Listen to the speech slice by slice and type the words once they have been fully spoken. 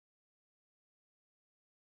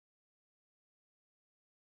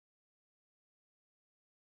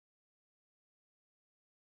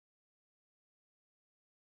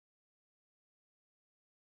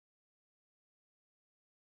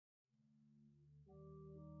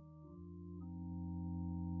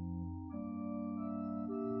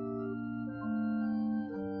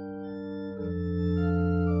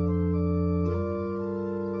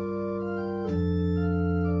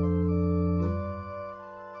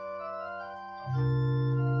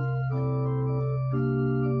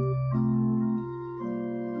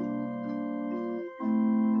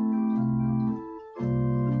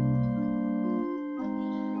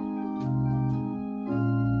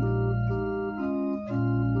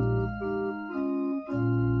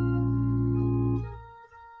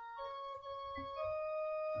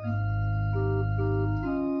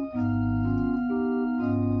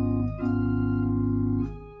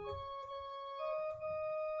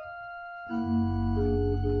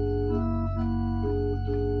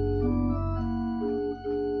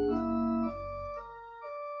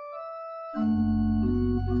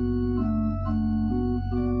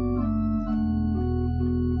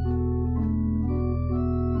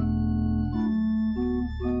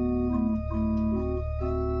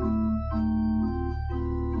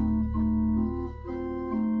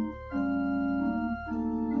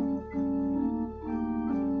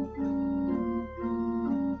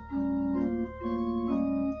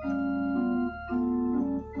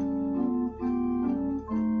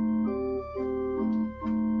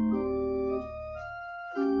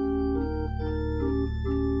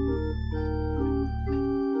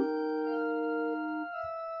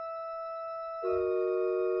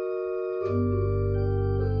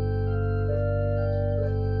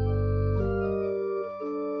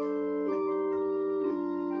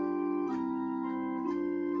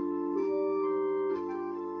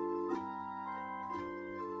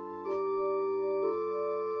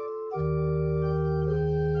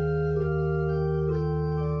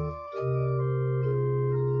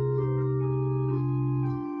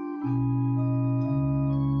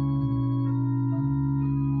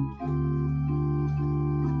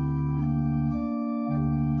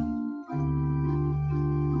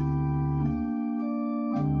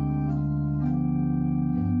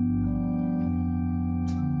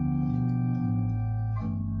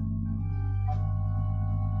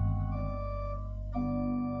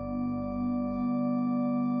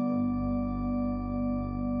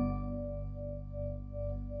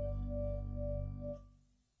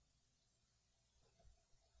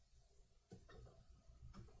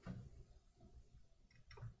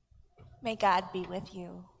May God be with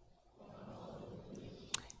you.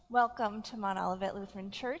 Welcome to Mount Olivet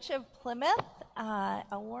Lutheran Church of Plymouth. A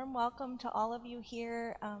warm welcome to all of you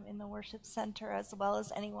here in the worship center, as well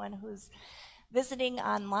as anyone who's visiting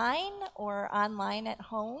online or online at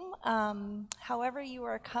home. However you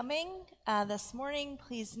are coming this morning,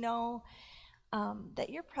 please know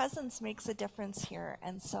that your presence makes a difference here.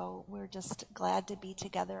 And so we're just glad to be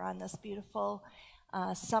together on this beautiful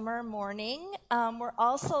summer morning. We're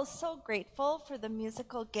also so grateful for the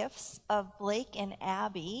musical gifts of Blake and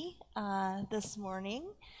Abby this morning.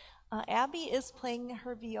 Abby is playing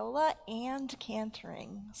her viola and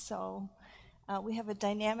cantering, so we have a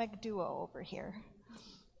dynamic duo over here.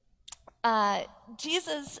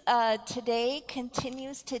 Jesus today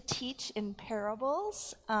continues to teach in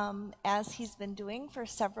parables, as he's been doing for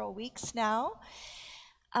several weeks now.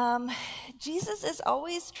 Jesus is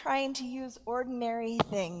always trying to use ordinary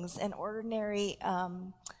things and ordinary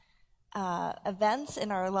events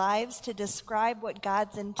in our lives to describe what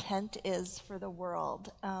God's intent is for the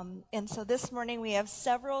world. And so this morning we have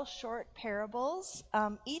several short parables,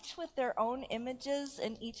 each with their own images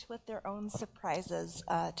and each with their own surprises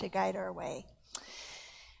to guide our way.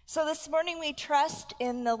 So this morning we trust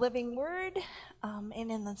in the living word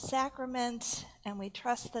and in the sacrament, and we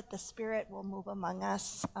trust that the Spirit will move among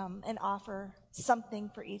us and offer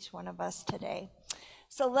something for each one of us today.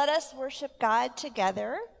 So let us worship God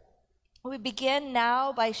together. We begin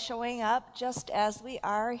now by showing up just as we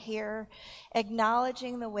are here,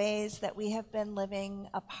 acknowledging the ways that we have been living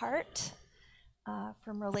apart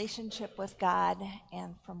from relationship with God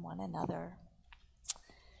and from one another.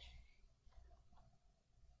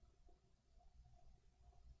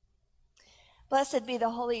 Blessed be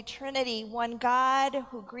the Holy Trinity, one God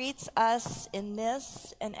who greets us in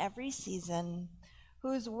this and every season,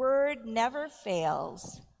 whose word never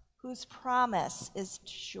fails, whose promise is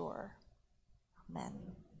sure.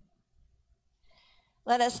 Amen.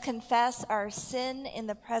 Let us confess our sin in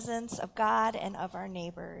the presence of God and of our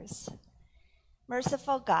neighbors.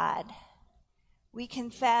 Merciful God, we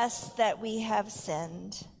confess that we have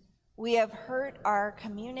sinned. We have hurt our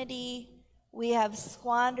community. We have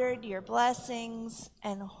squandered your blessings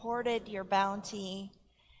and hoarded your bounty.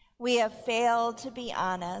 We have failed to be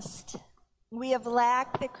honest. We have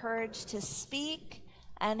lacked the courage to speak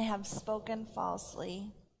and have spoken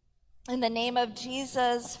falsely. In the name of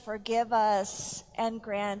Jesus, forgive us and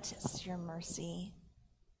grant us your mercy.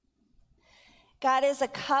 God is a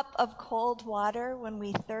cup of cold water when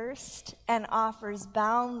we thirst and offers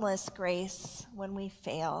boundless grace when we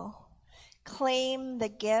fail. Claim the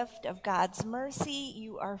gift of God's mercy.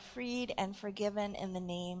 You are freed and forgiven in the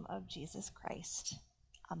name of Jesus Christ.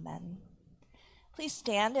 Amen. Please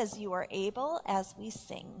stand as you are able as we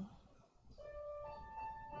sing.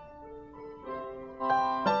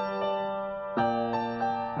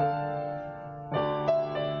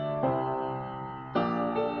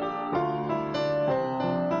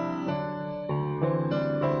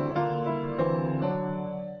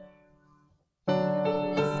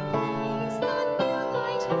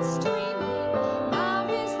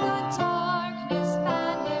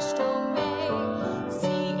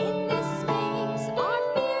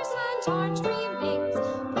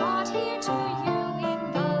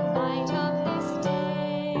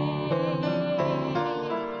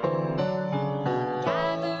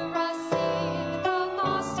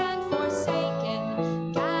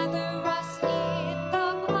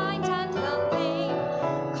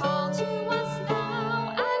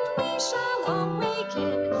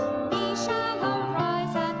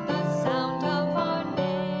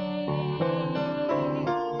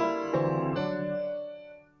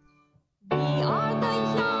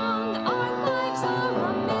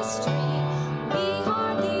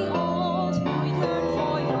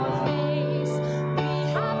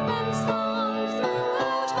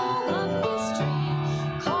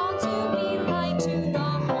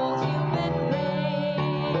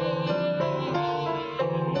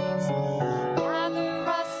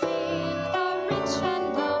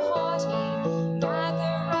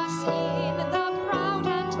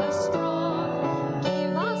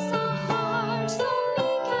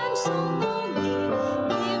 so lonely,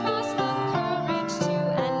 give us the courage to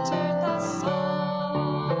enter the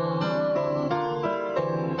song.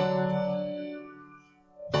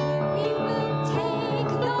 Here we will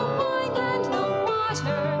take the wine and the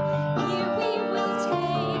water. Here we will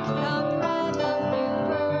take the bread of new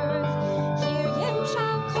birth. Here you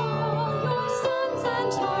shall call your sons and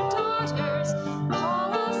your daughters. Call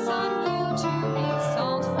us anew to be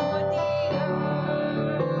salt for the earth.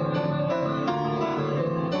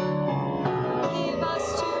 Give us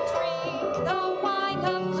to drink the wine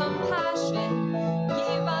of compassion.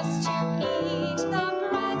 Give us to eat the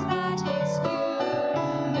bread that is new.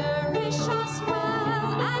 Nourish us well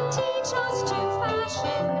and teach us to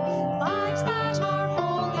fashion lives that are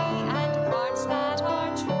holy and hearts that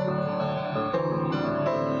are true.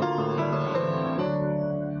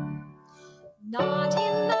 Not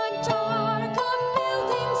in the dark of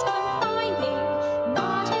buildings confining,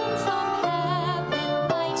 not in some heaven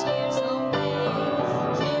light years away.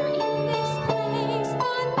 Here in this place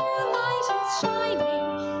the new light is shining.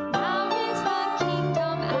 Now is the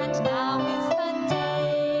kingdom and now is the day.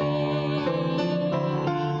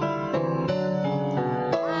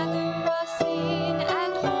 Gather us in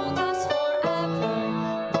and hold us forever.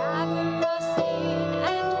 Gather us in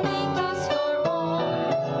and make us your own.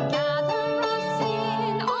 Gather us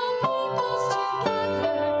in, all peoples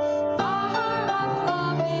together, fire of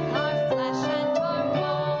love in our flesh and our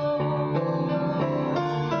bone.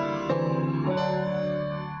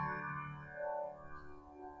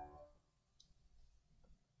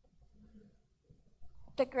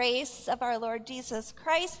 The grace of our Lord Jesus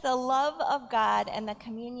Christ, the love of God, and the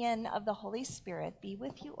communion of the Holy Spirit be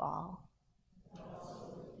with you all.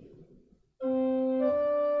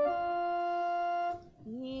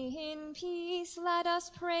 In peace, let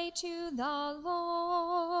us pray to the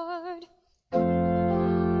Lord.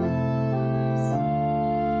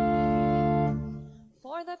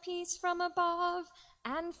 For the peace from above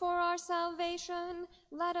and for our salvation,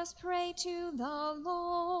 let us pray to the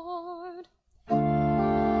Lord.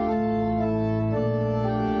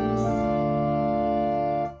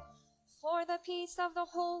 For the peace of the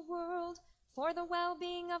whole world, for the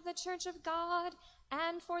well-being of the Church of God,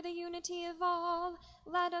 and for the unity of all,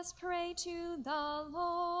 let us pray to the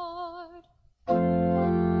Lord.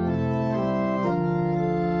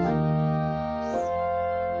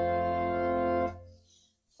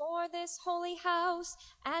 For this holy house,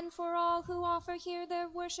 and for all who offer here their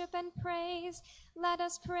worship and praise, let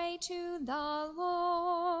us pray to the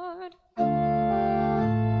Lord.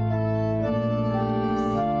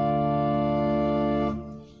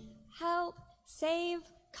 Help, save,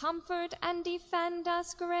 comfort, and defend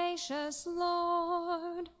us, gracious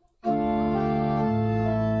Lord.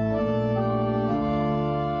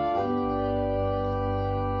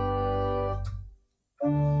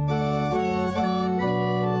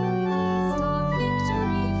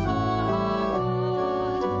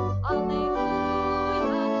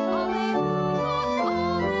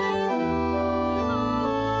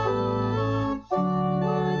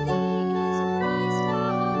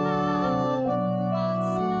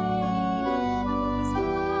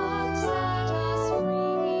 Set us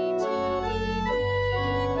free.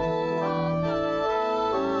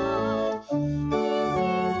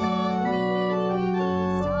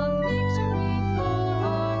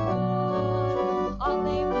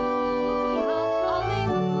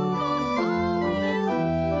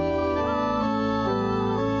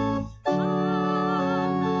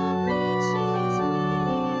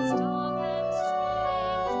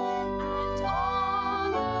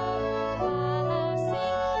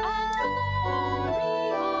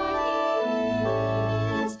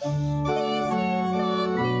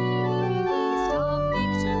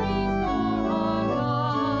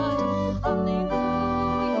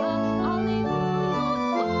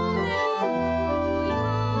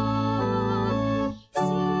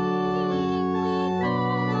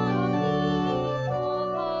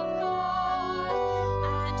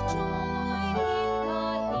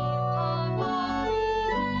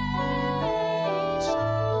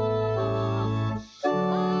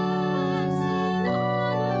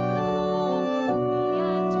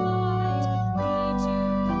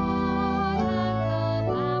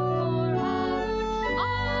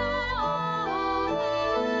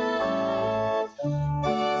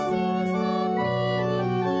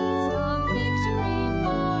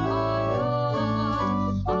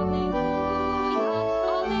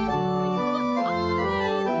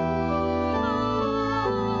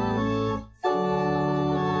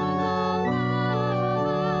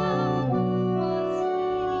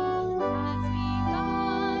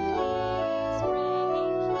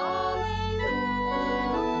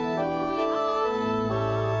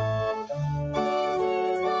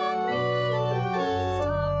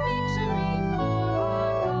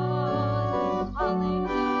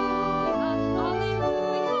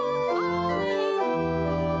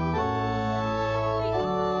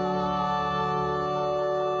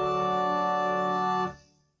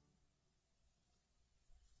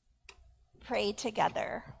 pray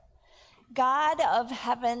together. God of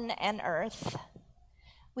heaven and earth,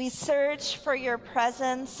 we search for your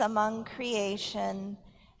presence among creation,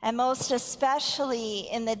 and most especially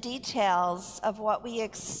in the details of what we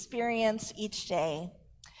experience each day.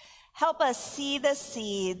 Help us see the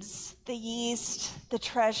seeds, the yeast, the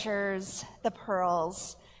treasures, the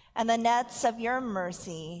pearls, and the nets of your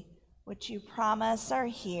mercy, which you promise are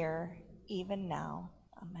here even now.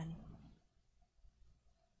 Amen.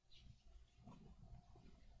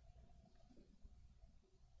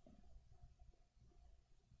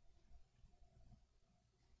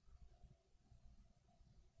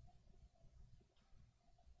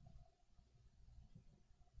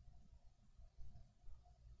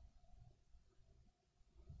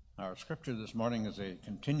 Our scripture this morning is a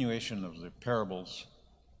continuation of the parables,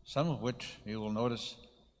 some of which you will notice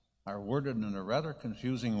are worded in a rather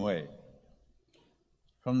confusing way.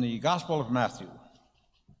 From the Gospel of Matthew,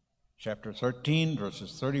 chapter 13,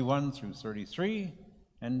 verses 31 through 33,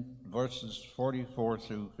 and verses 44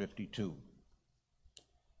 through 52.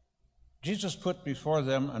 Jesus put before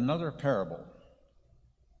them another parable.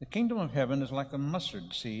 The kingdom of heaven is like a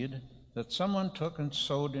mustard seed that someone took and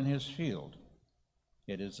sowed in his field.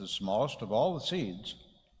 It is the smallest of all the seeds,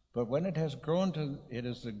 but when it has grown it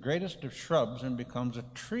is the greatest of shrubs and becomes a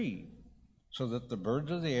tree, so that the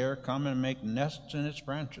birds of the air come and make nests in its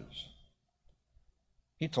branches.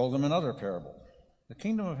 He told them another parable. The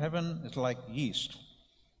kingdom of heaven is like yeast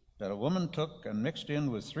that a woman took and mixed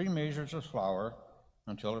in with 3 measures of flour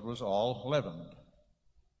until it was all leavened.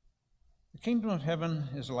 The kingdom of heaven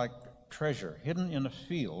is like treasure hidden in a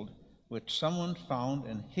field, which someone found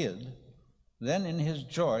and hid. Then in his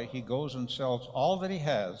joy he goes and sells all that he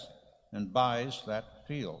has and buys that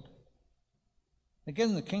field.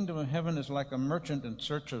 Again, the kingdom of heaven is like a merchant in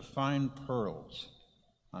search of fine pearls.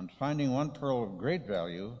 On finding one pearl of great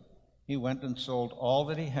value, he went and sold all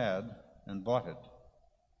that he had and bought it.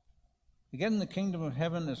 Again, the kingdom of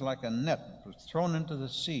heaven is like a net that was thrown into the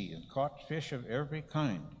sea and caught fish of every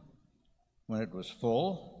kind. When it was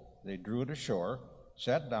full, they drew it ashore,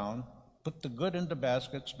 sat down, put the good into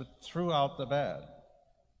baskets, but threw out the bad.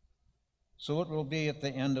 So it will be at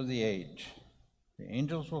the end of the age. The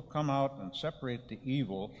angels will come out and separate the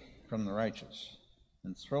evil from the righteous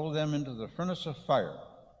and throw them into the furnace of fire,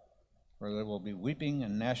 where there will be weeping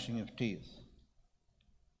and gnashing of teeth.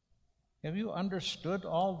 Have you understood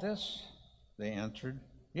all this? They answered,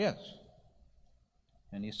 yes.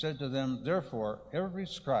 And he said to them, therefore, every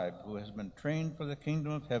scribe who has been trained for the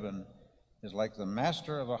kingdom of heaven is like the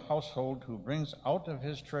master of a household who brings out of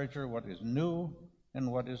his treasure what is new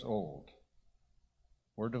and what is old.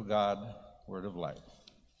 Word of God, word of life.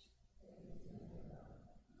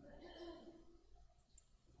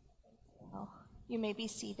 You may be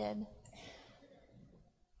seated.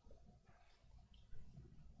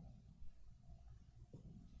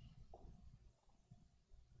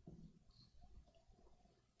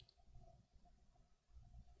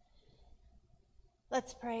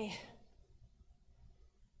 Let's pray.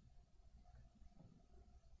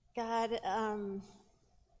 God,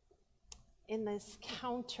 in this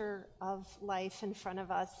counter of life in front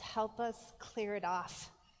of us, help us clear it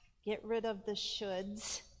off. Get rid of the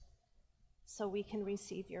shoulds so we can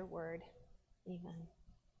receive your word. Amen.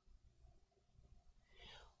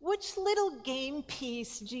 Which little game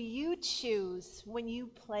piece do you choose when you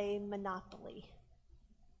play Monopoly?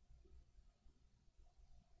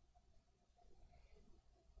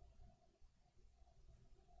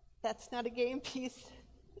 That's not a game piece.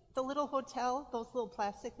 The little hotel, those little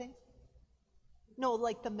plastic things? No,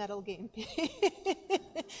 like the metal game piece.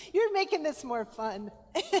 You're making this more fun.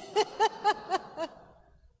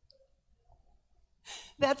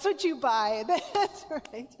 That's what you buy. That's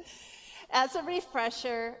right. As a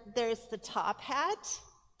refresher, there's the top hat,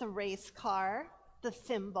 the race car, the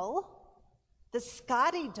thimble, the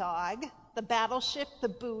Scotty dog, the battleship, the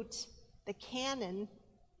boot, the cannon,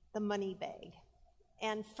 the money bag.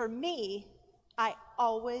 And for me, I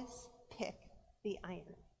always pick the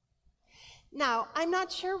iron. Now, I'm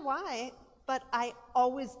not sure why, but I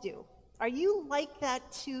always do. Are you like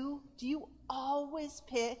that too? Do you always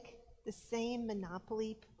pick the same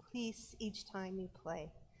Monopoly piece each time you play?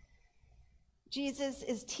 Jesus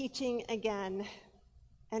is teaching again,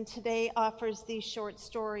 and today offers these short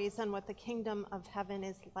stories on what the kingdom of heaven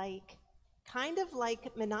is like. Kind of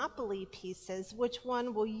like Monopoly pieces. Which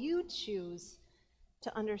one will you choose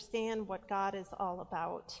to understand what God is all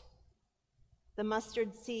about? The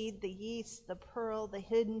mustard seed, the yeast, the pearl, the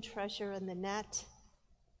hidden treasure, and the net.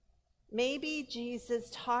 Maybe Jesus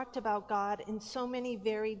talked about God in so many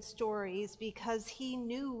varied stories because he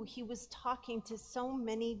knew he was talking to so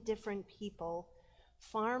many different people,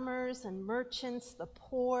 farmers and merchants, the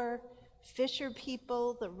poor, fisher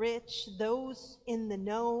people, the rich, those in the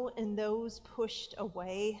know and those pushed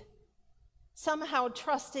away. Somehow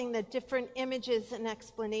trusting that different images and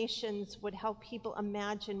explanations would help people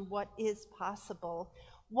imagine what is possible,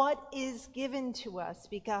 what is given to us,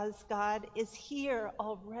 because God is here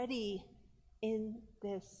already in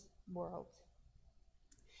this world.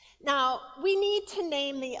 Now, we need to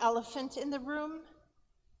name the elephant in the room.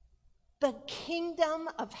 The kingdom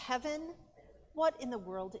of heaven. What in the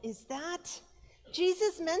world is that?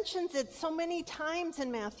 Jesus mentions it so many times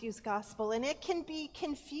in Matthew's gospel, and it can be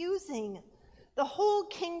confusing. The whole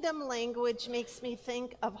kingdom language makes me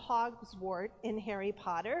think of Hogwarts in Harry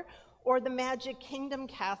Potter or the Magic Kingdom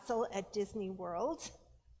Castle at Disney World.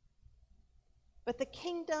 But the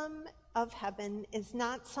kingdom of heaven is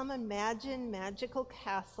not some imagined magical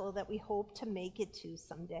castle that we hope to make it to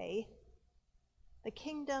someday. The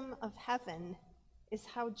kingdom of heaven is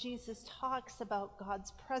how Jesus talks about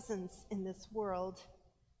God's presence in this world.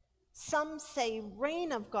 Some say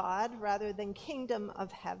reign of God rather than kingdom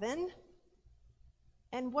of heaven.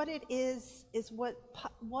 And what it is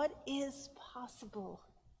what is possible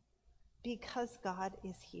because God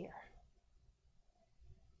is here.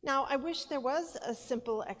 Now, I wish there was a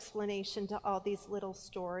simple explanation to all these little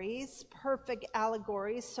stories, perfect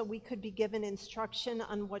allegories, so we could be given instruction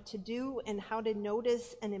on what to do and how to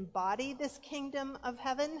notice and embody this kingdom of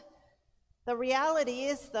heaven. The reality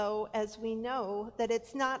is, though, as we know, that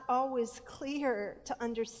it's not always clear to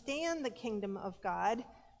understand the kingdom of God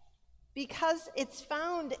because it's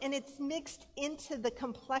found and it's mixed into the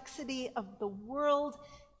complexity of the world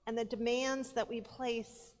and the demands that we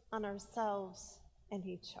place on ourselves and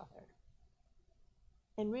each other.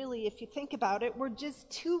 And really, if you think about it, we're just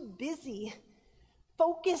too busy,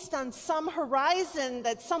 focused on some horizon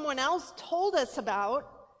that someone else told us about,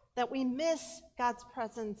 that we miss God's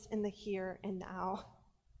presence in the here and now.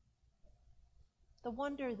 The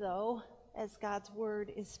wonder, though, as God's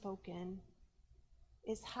word is spoken,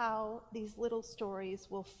 is how these little stories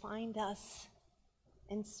will find us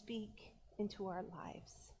and speak into our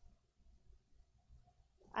lives.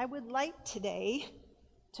 I would like today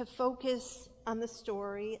to focus on the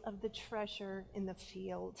story of the treasure in the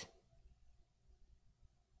field.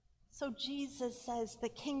 So Jesus says the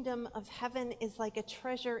kingdom of heaven is like a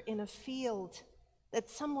treasure in a field that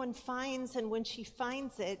someone finds, and when she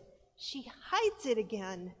finds it, she hides it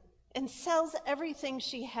again and sells everything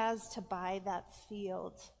she has to buy that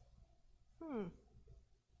field.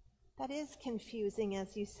 That is confusing,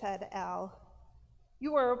 as you said, Al.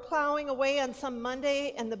 You are plowing away on some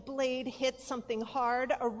Monday and the blade hits something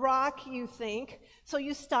hard, a rock, you think, so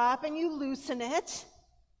you stop and you loosen it,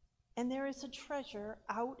 and there is a treasure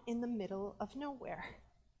out in the middle of nowhere.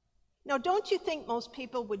 Now, don't you think most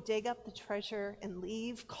people would dig up the treasure and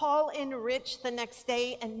leave, call in rich the next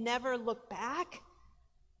day and never look back?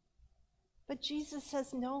 But Jesus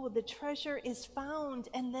says, no, the treasure is found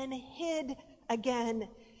and then hid again.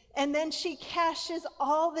 And then she cashes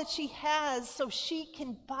all that she has so she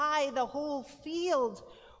can buy the whole field.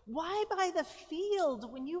 Why buy the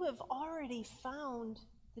field when you have already found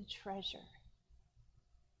the treasure?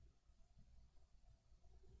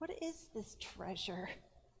 What is this treasure?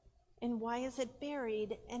 And why is it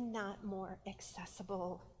buried and not more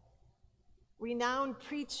accessible? Renowned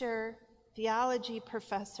preacher, theology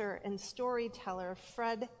professor, and storyteller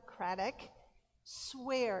Fred Craddock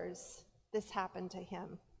swears this happened to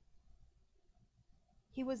him.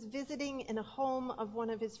 He was visiting in a home of one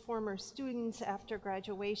of his former students after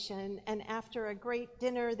graduation, and after a great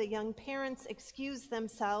dinner, the young parents excused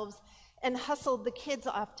themselves and hustled the kids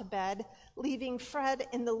off to bed, leaving Fred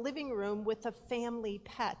in the living room with a family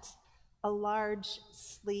pet, a large,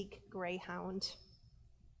 sleek greyhound.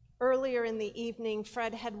 Earlier in the evening,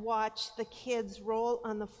 Fred had watched the kids roll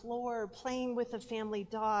on the floor playing with a family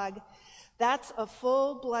dog. That's a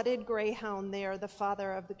full-blooded greyhound there, the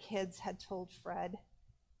father of the kids had told Fred.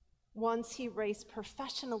 Once he raced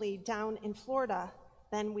professionally down in Florida,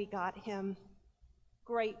 then we got him.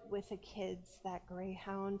 Great with the kids, that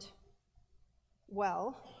greyhound.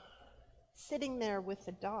 Well, sitting there with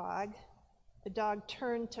the dog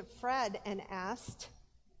turned to Fred and asked,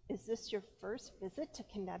 "Is this your first visit to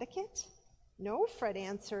Connecticut?" "No," Fred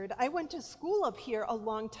answered. "I went to school up here a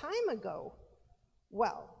long time ago."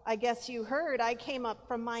 "Well, I guess you heard I came up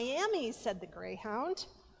from Miami," said the greyhound.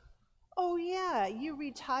 "Oh yeah, you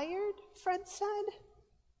retired?" Fred said.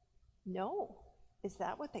 "No. Is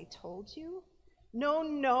that what they told you?"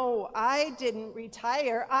 No, I didn't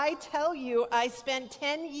retire. I tell you, I spent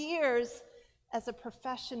 10 years as a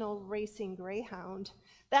professional racing greyhound.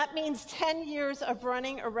 That means 10 years of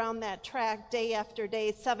running around that track day after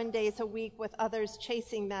day, 7 days a week with others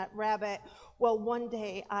chasing that rabbit. Well, one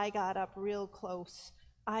day I got up real close.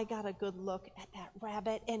 I got a good look at that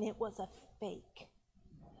rabbit, and it was a fake.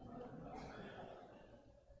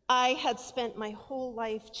 I had spent my whole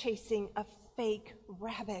life chasing a fake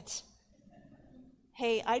rabbit.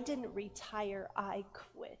 Hey, I didn't retire, I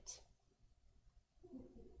quit.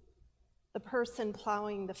 The person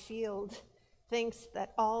plowing the field thinks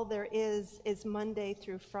that all there is Monday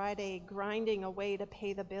through Friday, grinding away to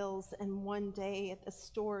pay the bills, and one day the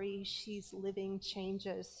story she's living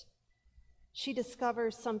changes. She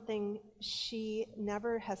discovers something she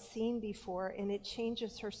never has seen before, and it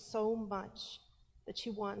changes her so much that she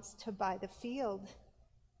wants to buy the field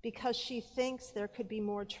because she thinks there could be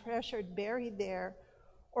more treasure buried there,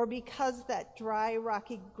 or because that dry,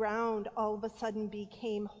 rocky ground all of a sudden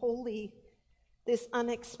became holy. This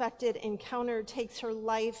unexpected encounter takes her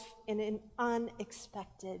life in an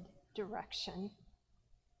unexpected direction.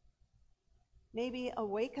 Maybe a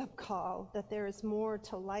wake-up call that there is more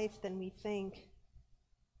to life than we think,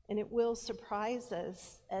 and it will surprise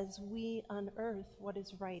us as we unearth what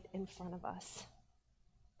is right in front of us.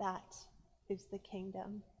 That is the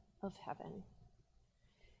kingdom of heaven.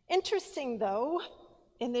 Interesting, though,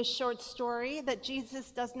 in this short story, that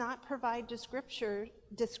Jesus does not provide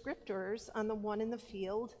descriptors on the one in the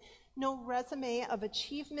field, no resume of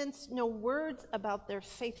achievements, no words about their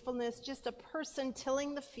faithfulness, just a person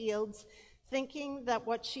tilling the fields, thinking that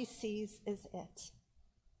what she sees is it.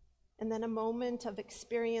 And then a moment of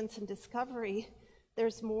experience and discovery.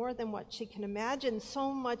 There's more than what she can imagine,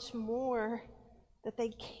 so much more that they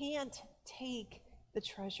can't take the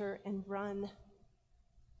treasure and run.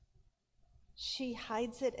 She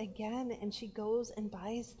hides it again, and she goes and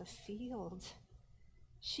buys the field.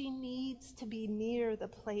 She needs to be near the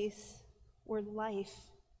place where life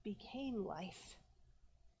became life.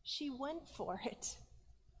 She went for it.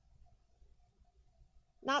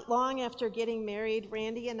 Not long after getting married,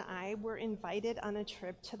 Randy and I were invited on a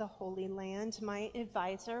trip to the Holy Land. My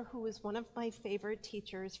advisor, who was one of my favorite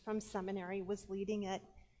teachers from seminary, was leading it,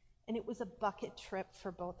 and it was a bucket trip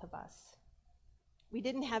for both of us. We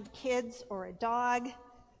didn't have kids or a dog,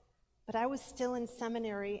 but I was still in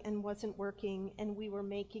seminary and wasn't working, and we were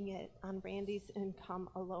making it on Randy's income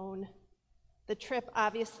alone. The trip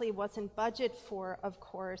obviously wasn't budgeted for, of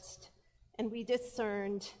course, and we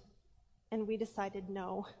discerned, and we decided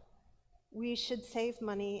no, we should save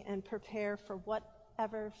money and prepare for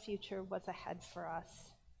whatever future was ahead for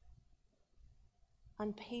us.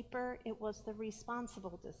 On paper, it was the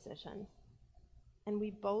responsible decision, and we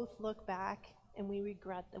both look back and we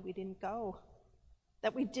regret that we didn't go,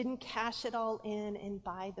 that we didn't cash it all in and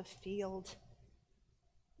buy the field.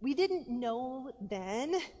 We didn't know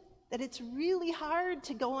then that it's really hard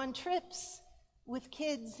to go on trips with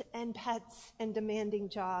kids and pets and demanding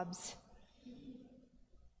jobs.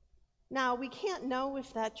 Now, we can't know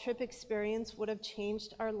if that trip experience would have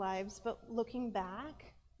changed our lives, but looking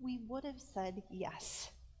back, we would have said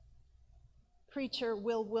yes. Preacher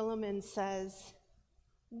Will Willimon says,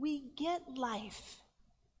 "We get life,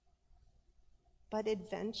 but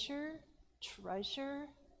adventure, treasure,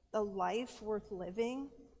 the life worth living,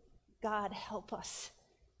 God help us.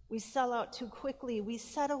 We sell out too quickly. We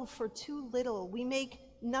settle for too little. We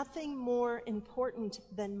make nothing more important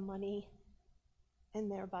than money, and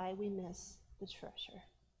thereby we miss the treasure."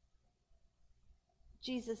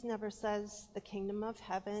 Jesus never says the kingdom of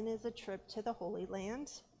heaven is a trip to the Holy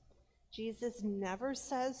Land. Jesus never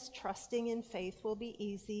says trusting in faith will be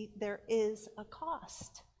easy. There is a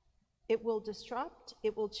cost. It will disrupt.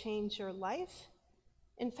 It will change your life.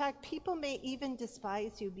 In fact, people may even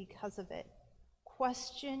despise you because of it.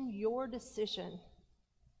 Question your decision.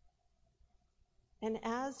 And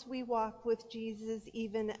as we walk with Jesus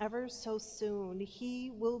even ever so soon, he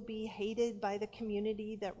will be hated by the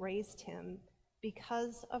community that raised him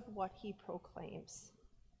because of what he proclaims.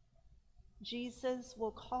 Jesus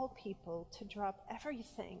will call people to drop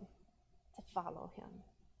everything to follow him.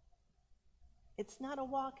 It's not a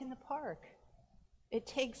walk in the park. It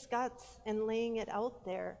takes guts and laying it out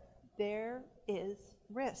there. There is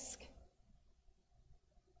risk.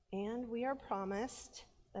 And we are promised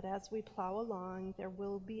that as we plow along, there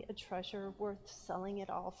will be a treasure worth selling it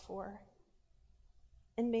all for.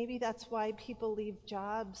 And maybe that's why people leave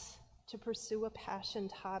jobs to pursue a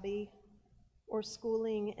passionate hobby or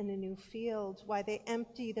schooling in a new field, why they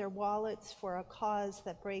empty their wallets for a cause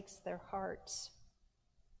that breaks their hearts.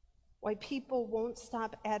 why people won't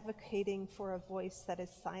stop advocating for a voice that is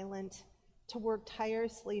silent, to work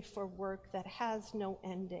tirelessly for work that has no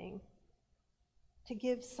ending, to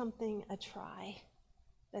give something a try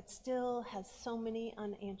that still has so many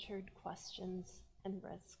unanswered questions and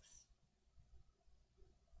risks.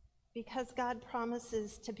 Because God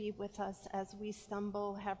promises to be with us as we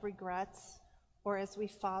stumble, have regrets, or as we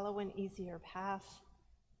follow an easier path.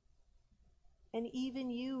 And even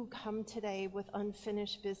you come today with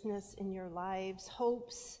unfinished business in your lives,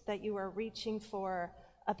 hopes that you are reaching for,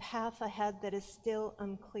 a path ahead that is still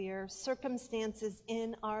unclear, circumstances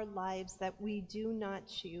in our lives that we do not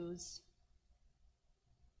choose,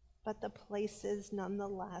 but the places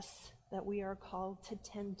nonetheless that we are called to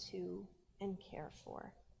tend to and care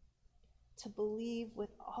for. To believe with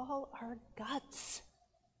all our guts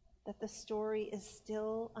that the story is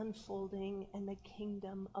still unfolding and the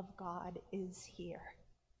kingdom of God is here.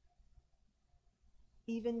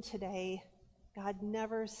 Even today, God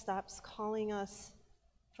never stops calling us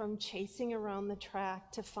from chasing around the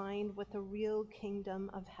track to find what the real kingdom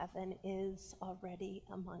of heaven is already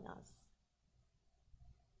among us.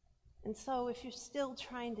 And so if you're still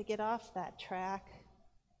trying to get off that track,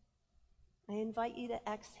 I invite you to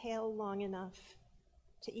exhale long enough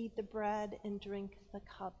to eat the bread and drink the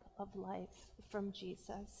cup of life from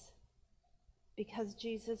Jesus. Because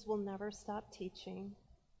Jesus will never stop teaching,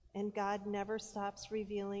 and God never stops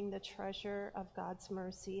revealing the treasure of God's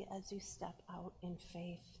mercy as you step out in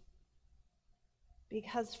faith.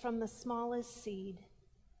 Because from the smallest seed,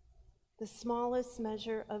 the smallest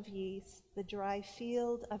measure of yeast, the dry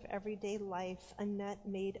field of everyday life, a net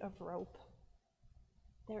made of rope,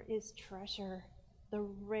 there is treasure, the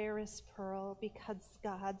rarest pearl, because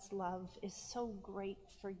God's love is so great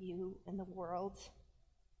for you and the world.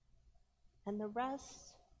 And the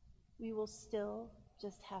rest, we will still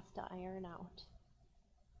just have to iron out.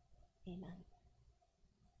 Amen.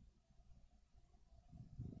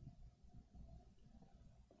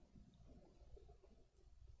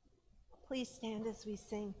 Please stand as we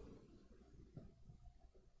sing.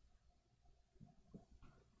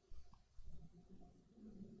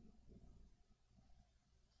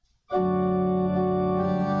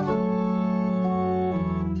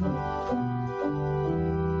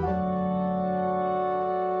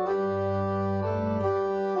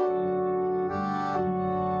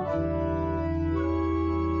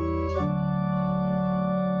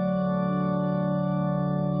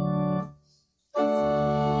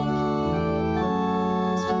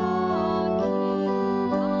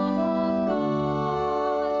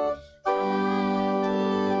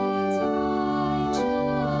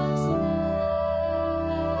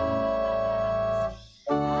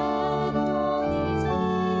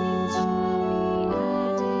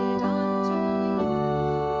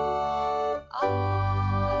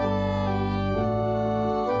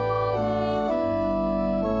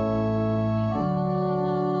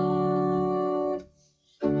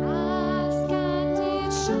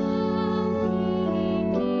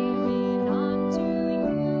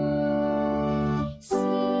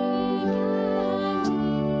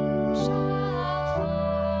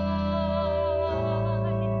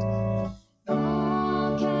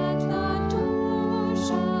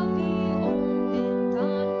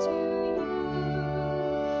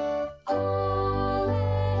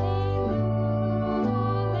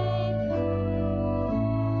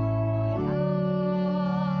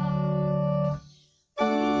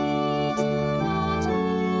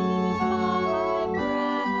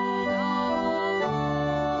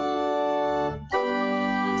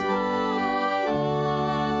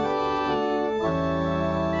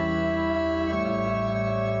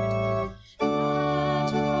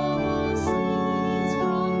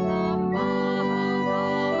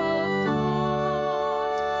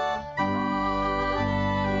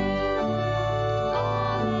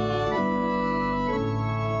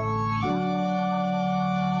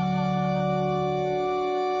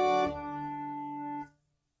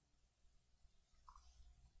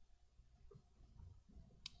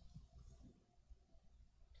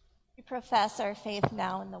 We profess our faith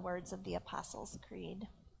now in the words of the Apostles' Creed.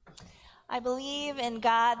 I believe in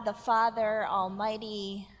God the Father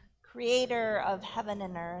Almighty, creator of heaven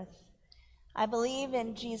and earth. I believe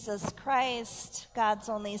in Jesus Christ, God's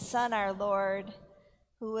only Son, our Lord,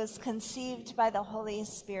 who was conceived by the Holy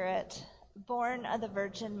Spirit, born of the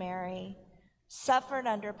Virgin Mary, suffered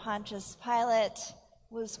under Pontius Pilate,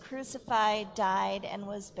 was crucified, died, and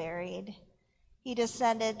was buried. He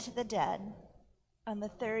descended to the dead. On the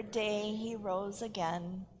third day he rose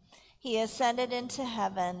again. He ascended into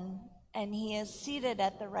heaven, and he is seated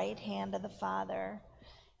at the right hand of the Father.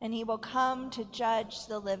 and he will come to judge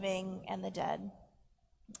the living and the dead.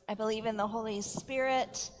 I believe in the Holy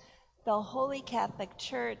Spirit, the Holy Catholic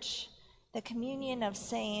Church, the communion of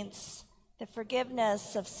saints, the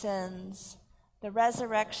forgiveness of sins, the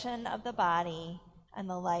resurrection of the body, and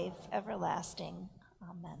the life everlasting.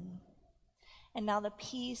 Amen. And now the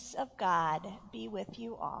peace of God be with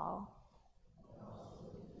you all.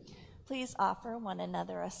 Please offer one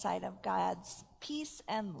another a sign of God's peace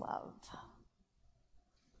and love.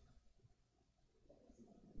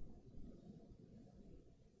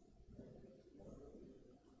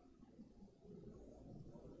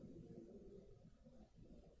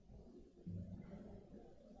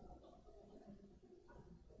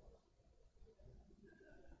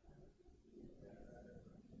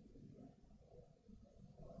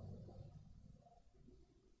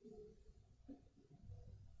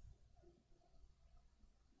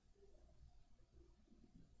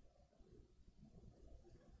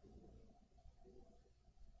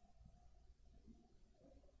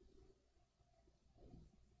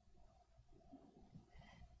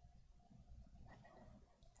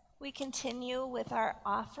 We continue with our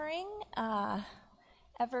offering,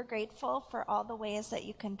 ever grateful for all the ways that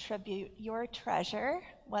you contribute your treasure,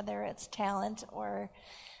 whether it's talent or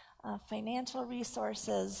financial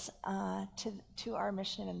resources to our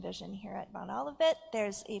mission and vision here at Mount Olivet.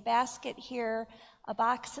 There's a basket here, a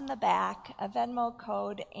box in the back, a Venmo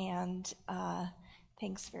code, and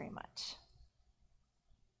thanks very much.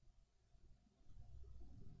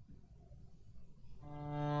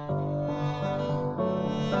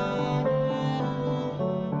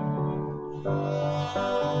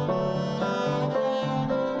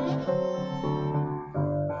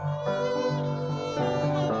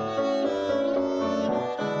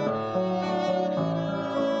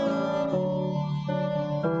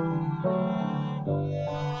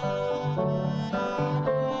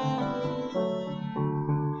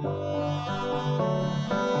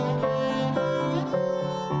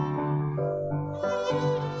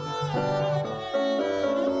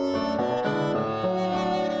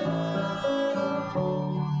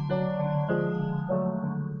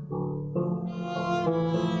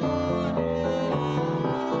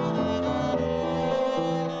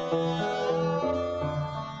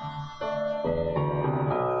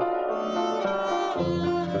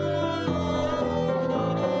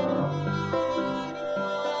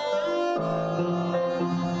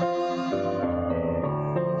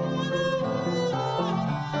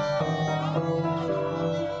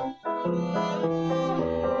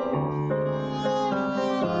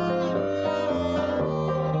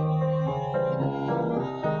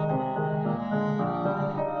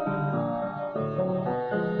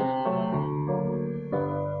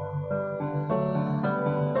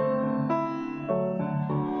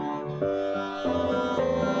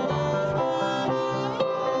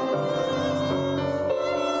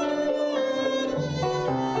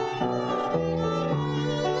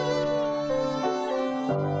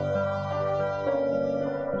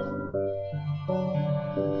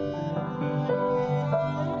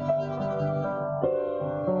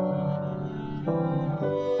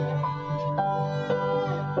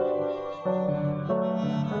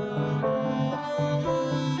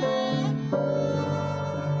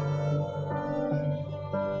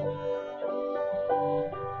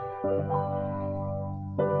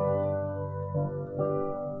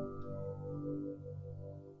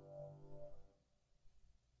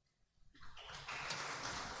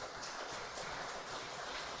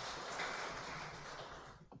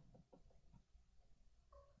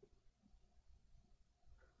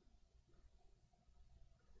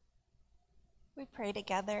 We pray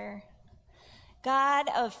together. God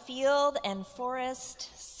of field and forest,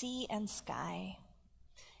 sea and sky,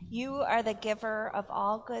 you are the giver of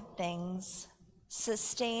all good things.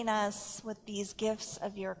 Sustain us with these gifts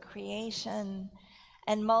of your creation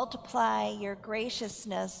and multiply your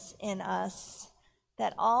graciousness in us,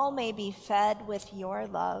 that all may be fed with your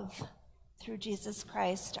love through Jesus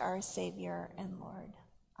Christ, our Savior and Lord.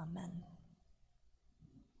 Amen.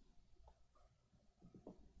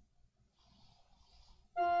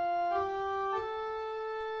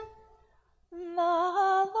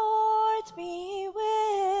 The Lord be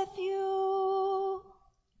with you.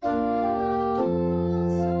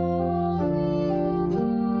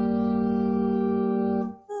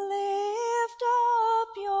 Lift up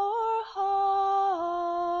your hearts.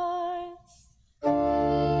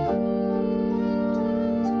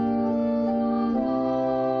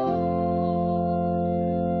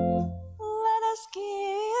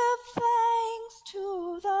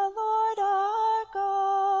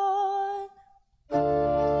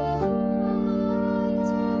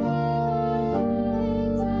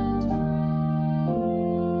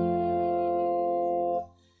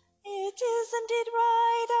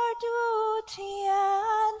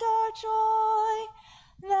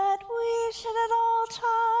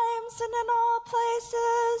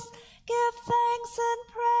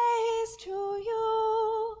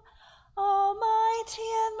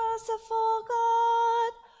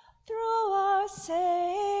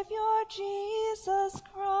 Savior Jesus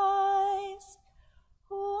Christ,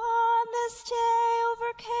 who on this day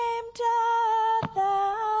overcame death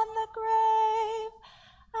and the grave,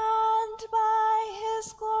 and by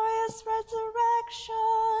his glorious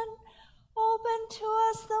resurrection opened to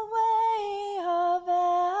us the way of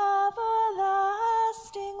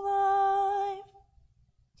everlasting life.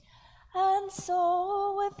 And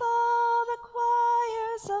so with all the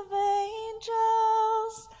choirs of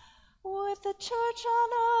angels, with the church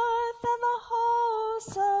on earth and the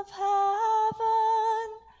hosts of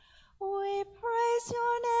heaven, we praise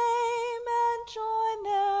your name and join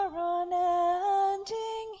their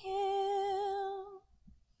unending hymn.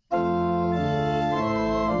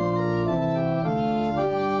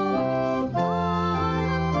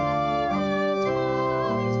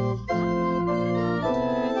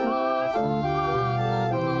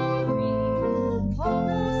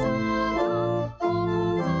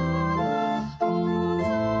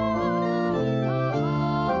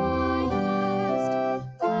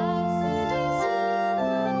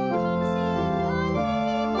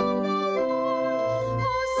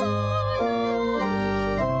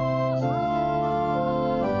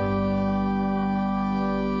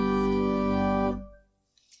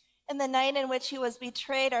 In the night in which he was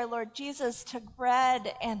betrayed, our Lord Jesus took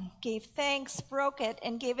bread and gave thanks, broke it,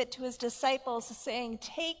 and gave it to his disciples, saying,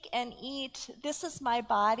 "Take and eat. This is my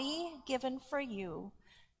body given for you.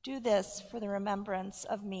 Do this for the remembrance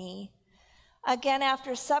of me." Again,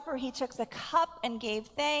 after supper, he took the cup and gave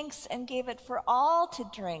thanks and gave it for all to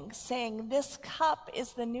drink, saying, "This cup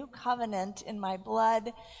is the new covenant in my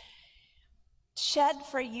blood, shed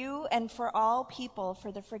for you and for all people for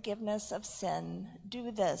the forgiveness of sin. Do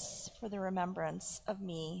this for the remembrance of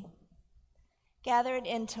me." Gathered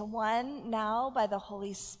into one now by the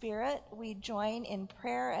Holy Spirit, we join in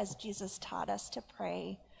prayer as Jesus taught us to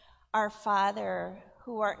pray. Our Father,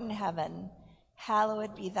 who art in heaven,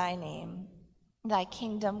 hallowed be thy name. Thy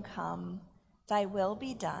kingdom come, thy will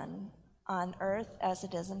be done, on earth as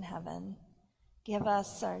it is in heaven. Give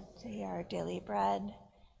us our daily bread,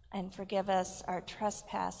 and forgive us our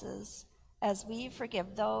trespasses, as we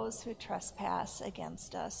forgive those who trespass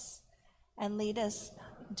against us. And lead us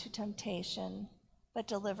into temptation, but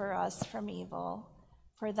deliver us from evil.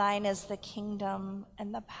 For thine is the kingdom,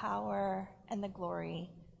 and the power, and the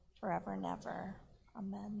glory, forever and ever.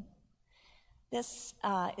 Amen. This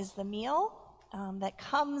is the meal that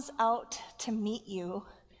comes out to meet you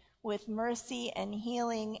with mercy and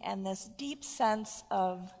healing and this deep sense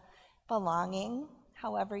of belonging,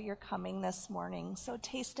 however you're coming this morning. So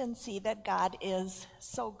taste and see that God is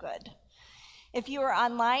so good. If you are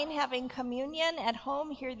online having communion at home,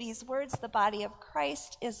 hear these words: the body of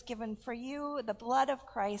Christ is given for you, the blood of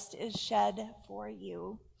Christ is shed for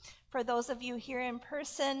you. For those of you here in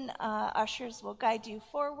person, ushers will guide you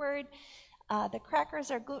forward. The crackers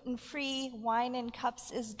are gluten-free, wine in cups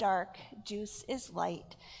is dark, juice is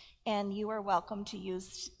light, and you are welcome to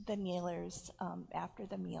use the kneelers after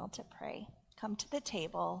the meal to pray. Come to the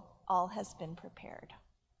table, all has been prepared.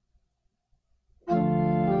 Have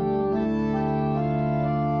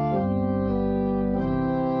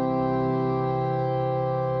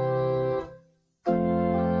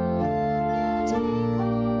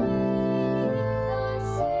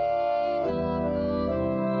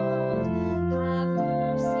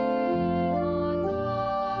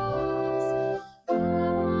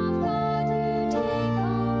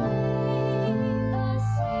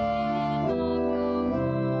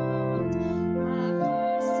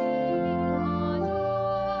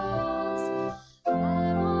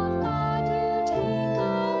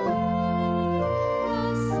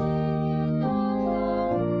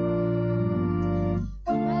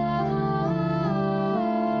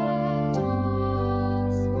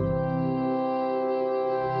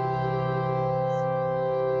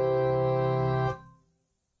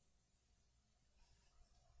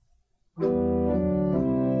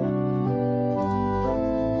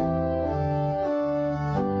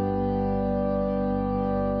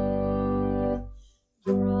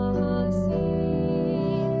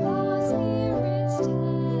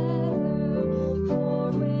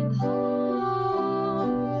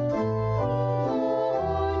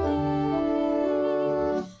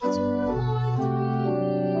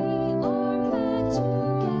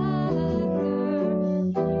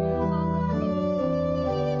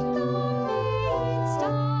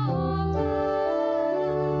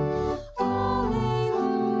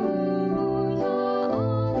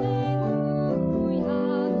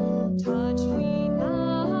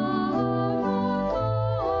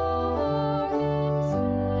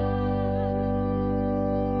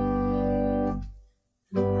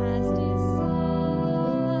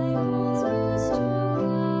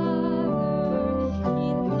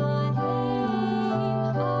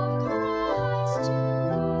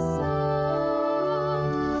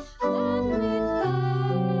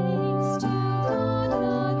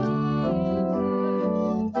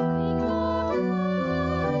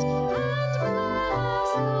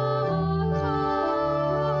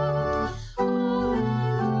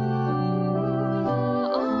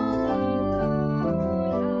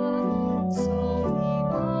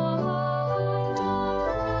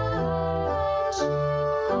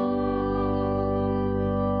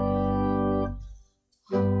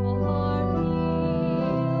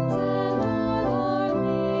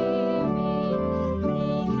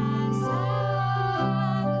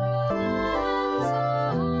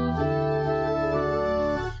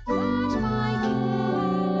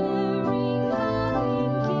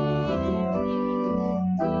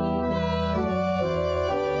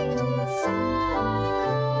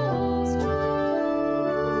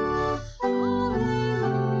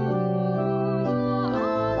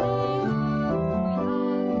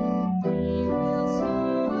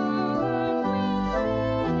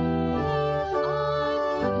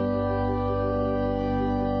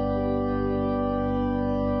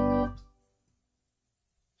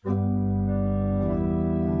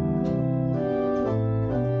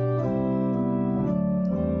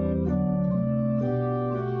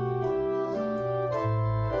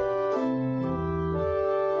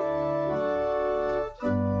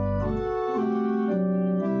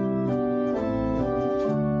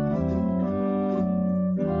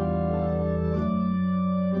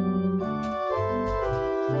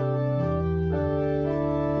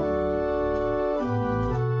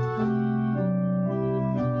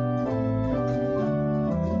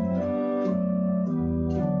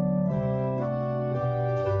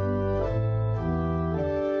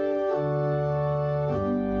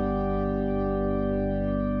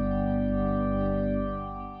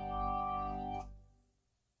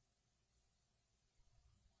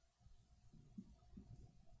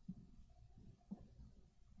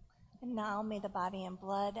now may the body and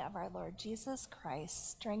blood of our Lord Jesus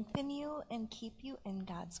Christ strengthen you and keep you in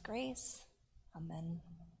God's grace. Amen.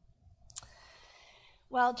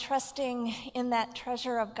 Well, trusting in that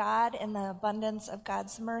treasure of God and the abundance of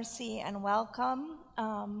God's mercy and welcome,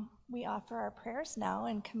 we offer our prayers now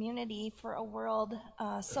in community for a world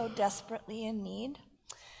so desperately in need.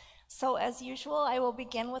 So as usual, I will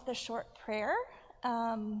begin with a short prayer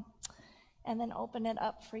and then open it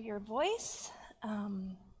up for your voice.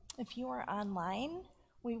 If you are online,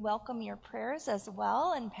 we welcome your prayers as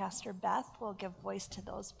well, and Pastor Beth will give voice to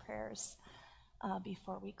those prayers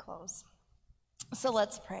before we close. So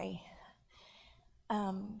let's pray.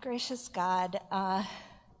 Gracious God,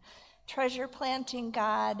 treasure planting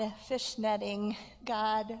God, fish netting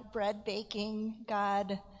God, bread baking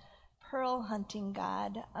God, pearl hunting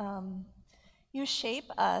God, you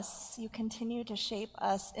shape us, you continue to shape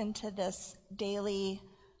us into this daily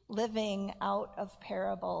living out of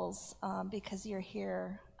parables because you're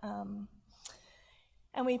here.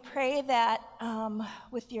 And we pray that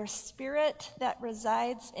with your Spirit that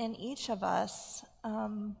resides in each of us,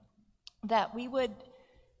 that we would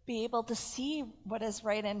be able to see what is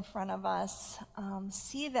right in front of us,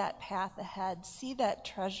 see that path ahead, see that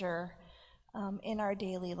treasure in our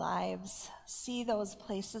daily lives, see those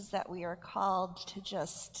places that we are called to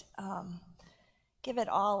just give it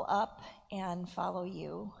all up and follow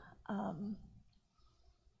you.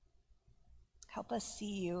 Help us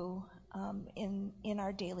see you in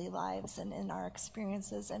our daily lives and in our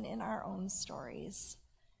experiences and in our own stories.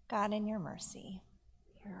 God, in your mercy,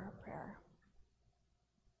 hear our prayer.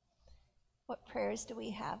 What prayers do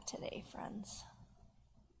we have today, friends?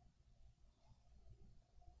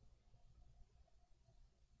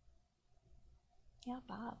 Yeah,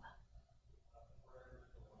 Bob.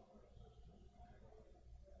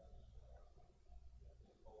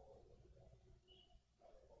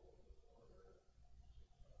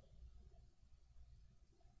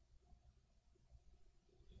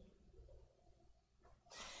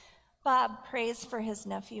 Bob prays for his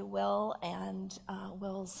nephew Will and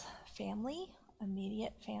Will's family,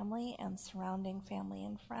 immediate family, and surrounding family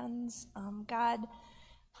and friends. God,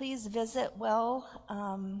 please visit Will,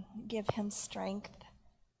 give him strength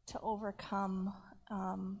to overcome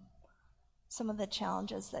some of the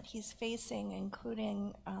challenges that he's facing,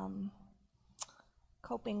 including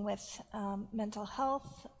coping with mental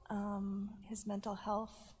health, his mental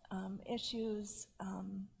health issues,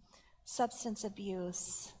 substance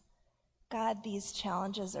abuse. God, these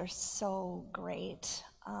challenges are so great,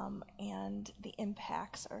 and the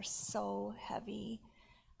impacts are so heavy.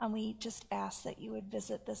 And we just ask that you would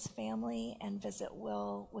visit this family and visit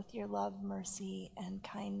Will with your love, mercy, and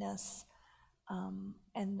kindness,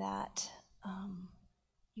 and that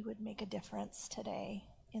you would make a difference today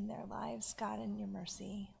in their lives. God, in your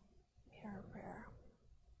mercy, hear our prayer.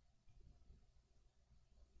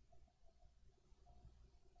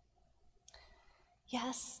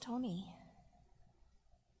 Yes, Tony.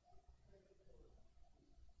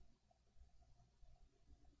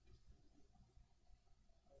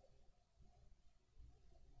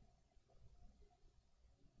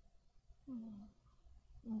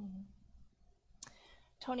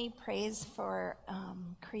 Tony prays for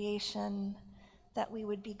creation, that we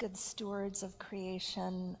would be good stewards of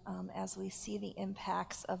creation as we see the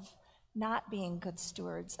impacts of not being good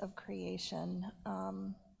stewards of creation.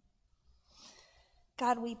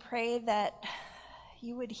 God, we pray that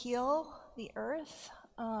you would heal the earth.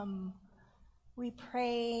 We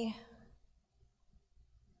pray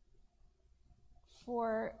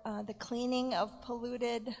for the cleaning of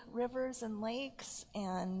polluted rivers and lakes,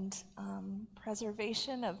 and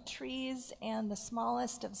preservation of trees and the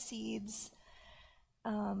smallest of seeds.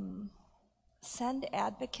 Send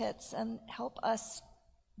advocates and help us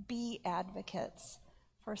be advocates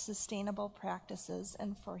for sustainable practices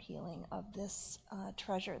and for healing of this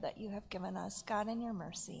treasure that you have given us. God, in your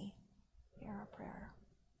mercy, hear our prayer.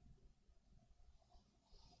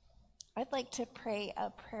 I'd like to pray a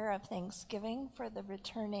prayer of thanksgiving for the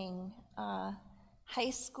returning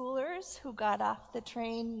high schoolers who got off the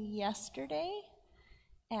train yesterday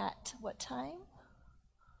at what time?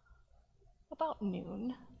 About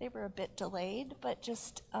noon. They were a bit delayed, but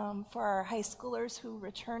just for our high schoolers who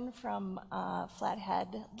returned from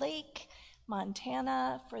Flathead Lake,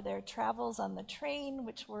 Montana, for their travels on the train,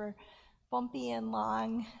 which were bumpy and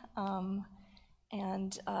long,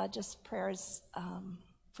 and just prayers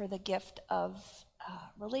for the gift of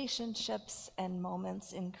relationships and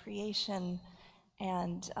moments in creation,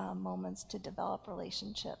 and moments to develop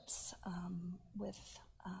relationships with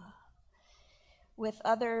with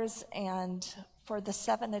others and for the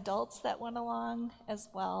 7 adults that went along as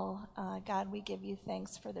well. God, we give you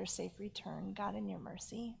thanks for their safe return. God, in your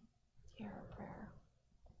mercy, hear our prayer.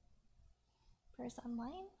 Prayers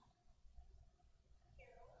online.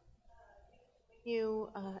 You,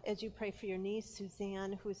 as you pray for your niece,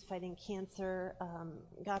 Suzanne, who's fighting cancer,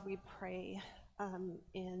 God, we pray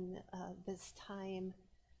in this time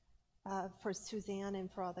for Suzanne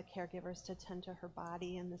and for all the caregivers to tend to her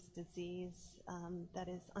body in this disease that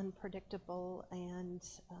is unpredictable and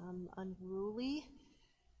unruly,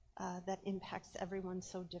 that impacts everyone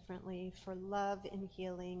so differently, for love and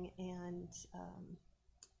healing and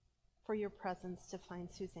for your presence to find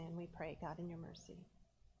Suzanne, we pray, God, in your mercy.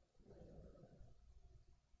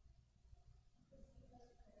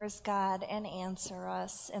 God, and answer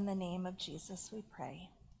us. In the name of Jesus, we pray.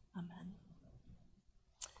 Amen.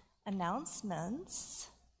 Announcements.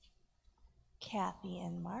 Kathy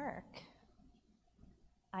and Mark.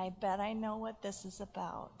 I bet I know what this is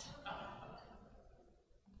about.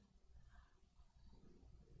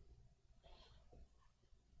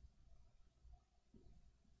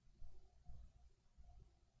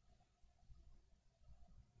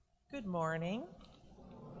 Good morning.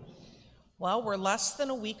 Well, we're less than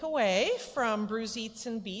a week away from Brews, Eats,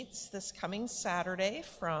 and Beats this coming Saturday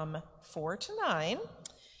from 4 to 9.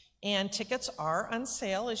 And tickets are on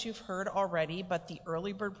sale, as you've heard already, but the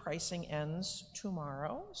early bird pricing ends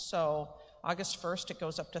tomorrow. So August 1st, it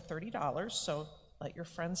goes up to $30. So let your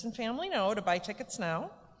friends and family know to buy tickets now.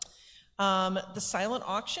 The silent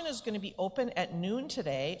auction is going to be open at noon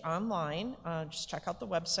today online. Just check out the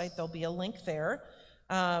website. There'll be a link there.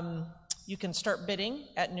 You can start bidding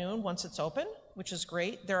at noon once it's open, which is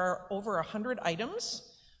great. There are over 100 items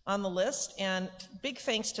on the list, and big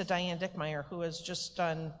thanks to Diane Dickmeyer, who has just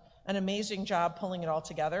done an amazing job pulling it all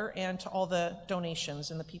together, and to all the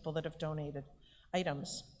donations and the people that have donated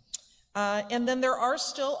items. And then there are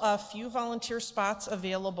still a few volunteer spots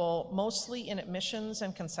available, mostly in admissions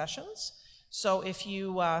and concessions. So if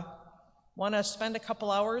you want to spend a couple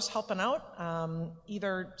hours helping out,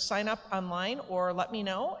 either sign up online or let me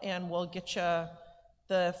know, and we'll get you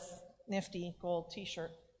the nifty gold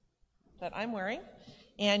t-shirt that I'm wearing,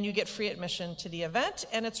 and you get free admission to the event,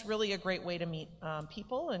 and it's really a great way to meet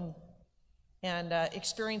people and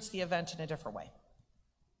experience the event in a different way.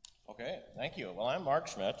 Okay, thank you. Well, I'm Mark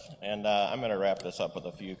Schmidt, and I'm going to wrap this up with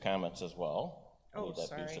a few comments as well. I need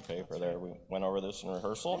that piece of paper there. We went over this in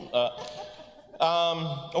rehearsal.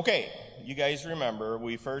 Okay, you guys remember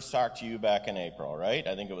we first talked to you back in April, right?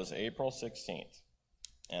 I think it was April 16th.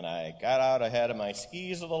 And I got out ahead of my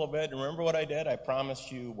skis a little bit. Remember what I did? I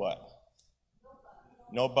promised you what?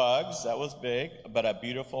 No bugs. That was big, but a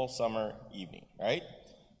beautiful summer evening, right?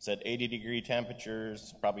 It said 80-degree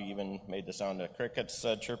temperatures, probably even made the sound of crickets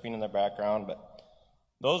chirping in the background. But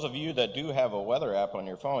those of you that do have a weather app on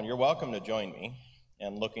your phone, you're welcome to join me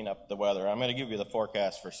in looking up the weather. I'm going to give you the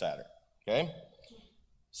forecast for Saturday, okay?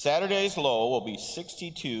 Saturday's low will be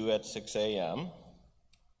 62 at 6 a.m.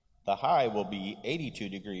 The high will be 82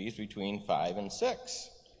 degrees between 5 and 6.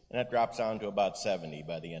 And it drops down to about 70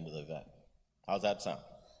 by the end of the event. How's that sound?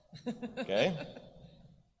 Okay.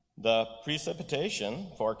 The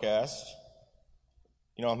precipitation forecast,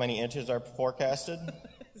 you know how many inches are forecasted?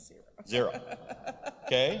 Zero.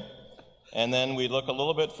 Okay. And then we look a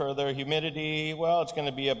little bit further. Humidity, well, it's going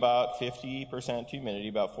to be about 50% humidity,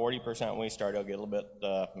 about 40% when we start. It'll get a little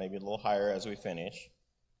bit, maybe a little higher as we finish.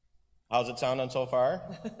 How's it sounding so far?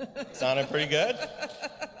 Sounding pretty good?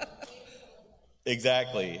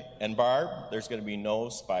 Exactly. And Barb, there's going to be no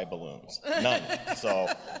spy balloons. None. So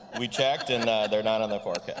we checked, and they're not on the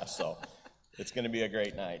forecast. So it's going to be a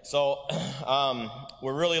great night. So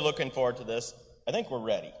we're really looking forward to this. I think we're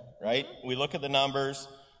ready, right? We look at the numbers.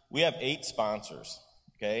 We have 8 sponsors,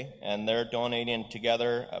 okay? And they're donating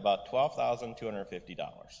together about $12,250.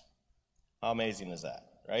 How amazing is that,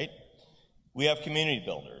 right? We have community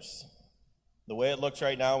builders. The way it looks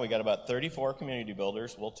right now, we got about 34 community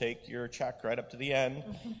builders. We'll take your check right up to the end.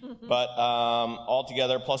 But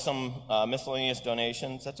altogether, plus some miscellaneous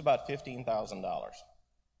donations, that's about $15,000,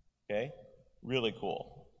 okay? Really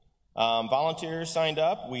cool. Volunteers signed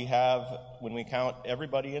up. We have, when we count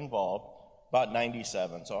everybody involved, about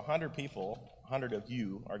 97. So 100 people, 100 of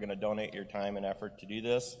you are going to donate your time and effort to do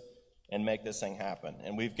this and make this thing happen.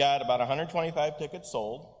 And we've got about 125 tickets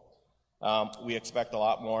sold. We expect a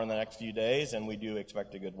lot more in the next few days, and we do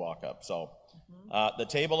expect a good walk-up. So the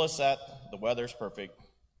table is set. The weather's perfect.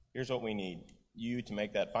 Here's what we need. You to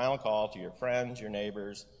make that final call to your friends, your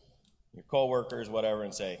neighbors, your coworkers, whatever,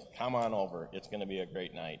 and say, come on over. It's going to be a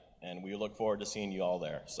great night. And we look forward to seeing you all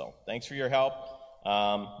there. So thanks for your help.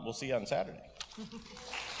 We'll see you on Saturday.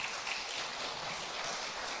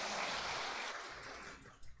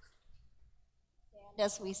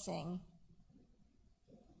 As we sing.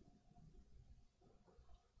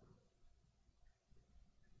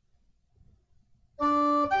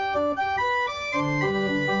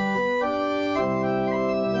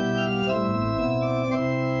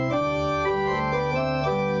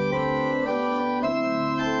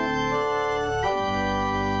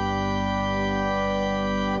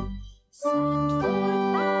 Send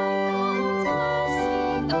forth thy God's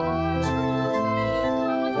blessing, our true faith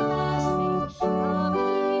confessing, the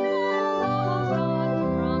people of God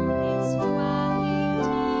from his dwelling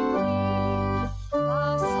take leave.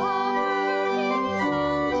 The summer is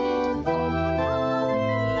ended, oh now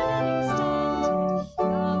be extended,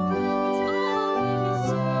 the fruits of his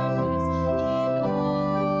service in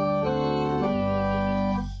all who believe.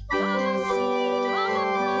 The seed of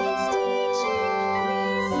Christ's teaching,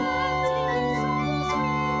 receptive souls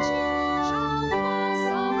reaching, shall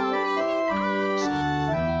blossom in action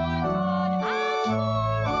for God and for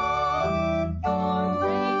all. Your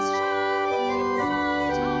grace shall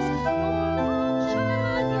incite us, your love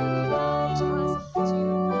shall unite us to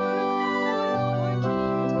work for your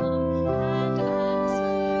kingdom and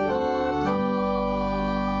answer your call.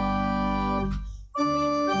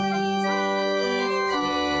 With praise and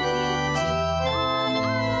thanksgiving to God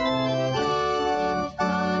ever giving,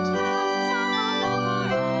 the tasks of our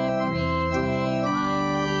everyday life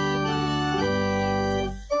we give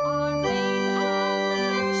thanks. Our faith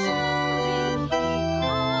ever sharing, in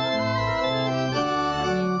love ever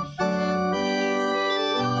caring, embracing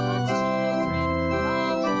God's children, the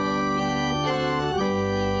hope in their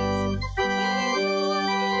praise. With your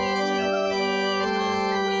grace to lead us,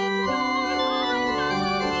 with your light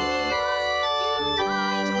carry us,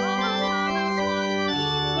 unite us as one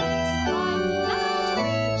in this life that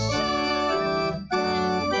we share.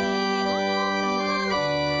 Then may all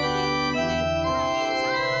living with praise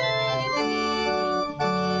and thanksgiving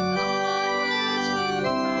give honor to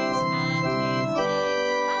Christ and his name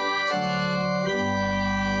that we bear.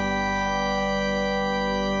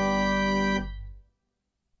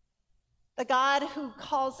 The God who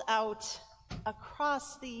calls out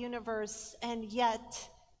across the universe and yet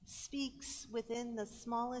speaks within the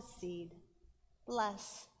smallest seed,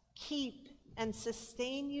 bless, keep, and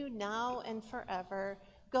sustain you now and forever.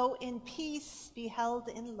 Go in peace, be held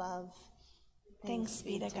in love. Thanks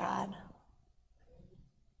be to God.